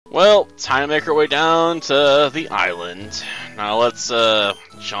Well, time to make our way down to the island. Now let's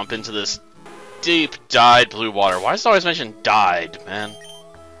jump into this deep dyed blue water. Why does it always mention dyed, man?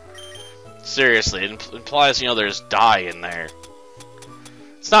 Seriously, it implies, you know, there's dye in there.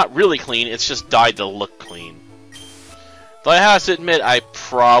 It's not really clean, it's just dyed to look clean. Though I have to admit, I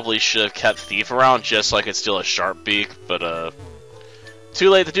probably should have kept Thief around just so I could steal a Sharp Beak, but too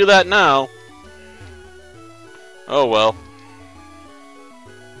late to do that now. Oh well.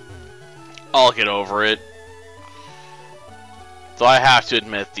 I'll get over it. Though I have to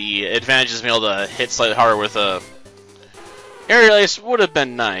admit, the advantage of being able to hit slightly harder with a aerial ace would have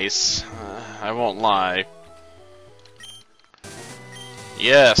been nice. I won't lie.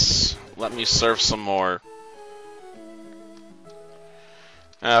 Yes, let me surf some more.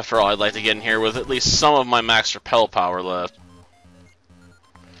 After all, I'd like to get in here with at least some of my max repel power left.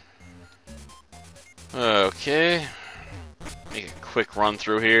 Okay. Make a quick run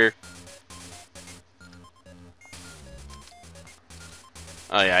through here.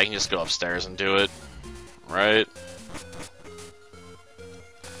 Oh yeah, I can just go upstairs and do it. Right?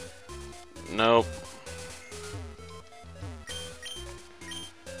 Nope.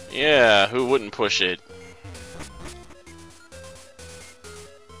 Yeah, who wouldn't push it?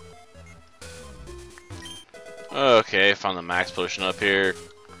 Okay, found the max potion up here.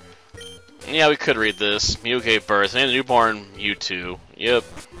 Yeah, we could read this. Mew gave birth, and a newborn Mewtwo. Yep.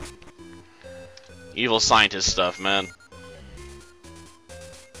 Evil scientist stuff, man.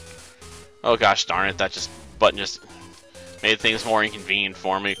 Oh gosh darn it, that button just made things more inconvenient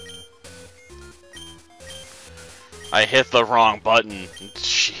for me. I hit the wrong button.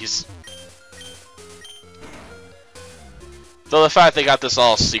 Jeez. Though the fact they got this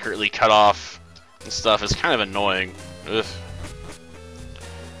all secretly cut off and stuff is kind of annoying. Ugh.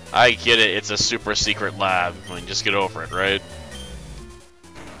 I get it, it's a super secret lab. I mean, just get over it, right?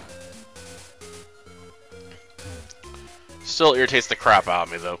 Still irritates the crap out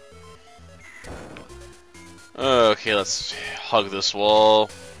of me, though. Okay, let's hug this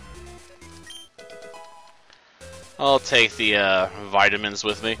wall. I'll take the vitamins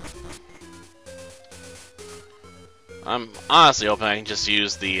with me. I'm honestly hoping I can just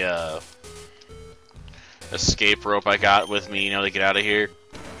use the escape rope I got with me, you know, to get out of here.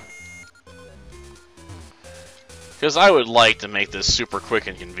 Because I would like to make this super quick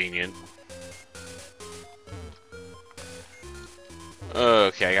and convenient.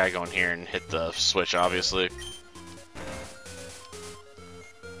 Okay, I gotta go in here and hit the switch, obviously.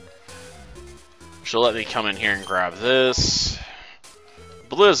 She'll let me come in here and grab this.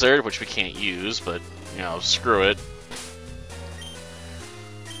 Blizzard, which we can't use, but, you know, screw it.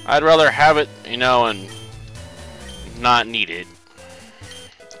 I'd rather have it, you know, and not need it.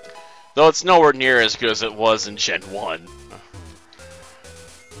 Though it's nowhere near as good as it was in Gen 1.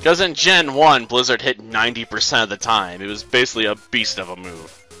 Because in Gen 1, Blizzard hit 90% of the time. It was basically a beast of a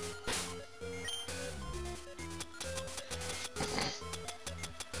move.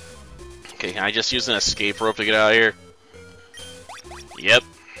 Okay, can I just use an escape rope to get out of here? Yep.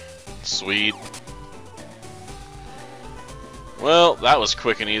 Sweet. Well, that was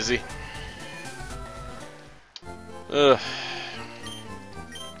quick and easy. Ugh.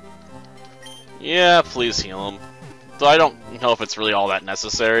 Yeah, please heal him. Though I don't know if it's really all that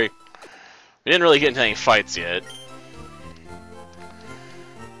necessary. We didn't really get into any fights yet.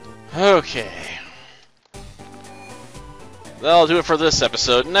 Okay. That'll do it for this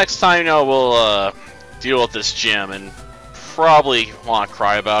episode. Next time, you know, we'll deal with this gym and probably want to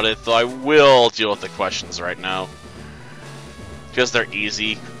cry about it. Though I will deal with the questions right now. Because they're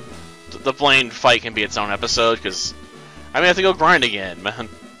easy. The Blaine fight can be its own episode, because I may have to go grind again, man.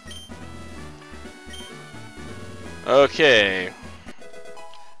 Okay.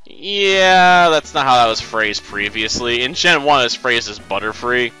 Yeah, that's not how that was phrased previously. In Gen 1, it was phrased as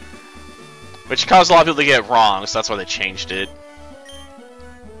Butterfree, which caused a lot of people to get it wrong, so that's why they changed it.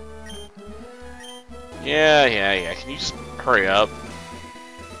 Yeah. Can you just hurry up?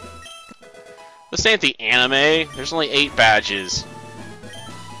 This ain't the anime. There's only 8 badges.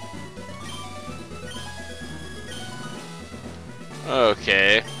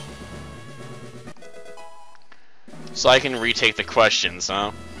 Okay. So I can retake the questions,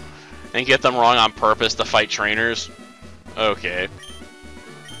 huh? And get them wrong on purpose to fight trainers? Okay.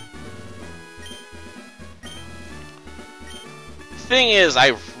 Thing is,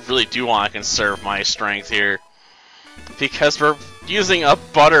 I really do want to conserve my strength here. Because we're using a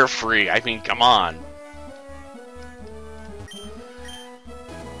Butterfree. I mean, come on.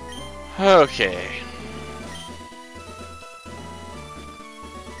 Okay.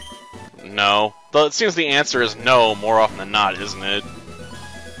 No. Though it seems the answer is no more often than not, isn't it?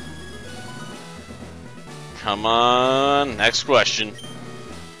 Come on, next question.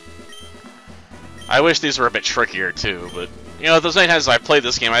 I wish these were a bit trickier too, but you know, there's many times I played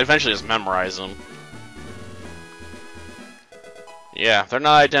this game, I eventually just memorize them. Yeah, they're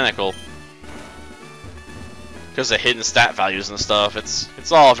not identical. Because of hidden stat values and stuff,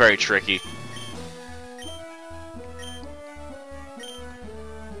 it's all very tricky.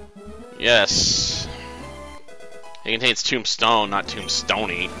 Yes. It contains tombstone, not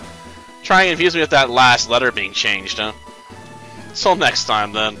tombstoney. Try and confuse me with that last letter being changed, huh? Till next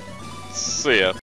time, then. See ya.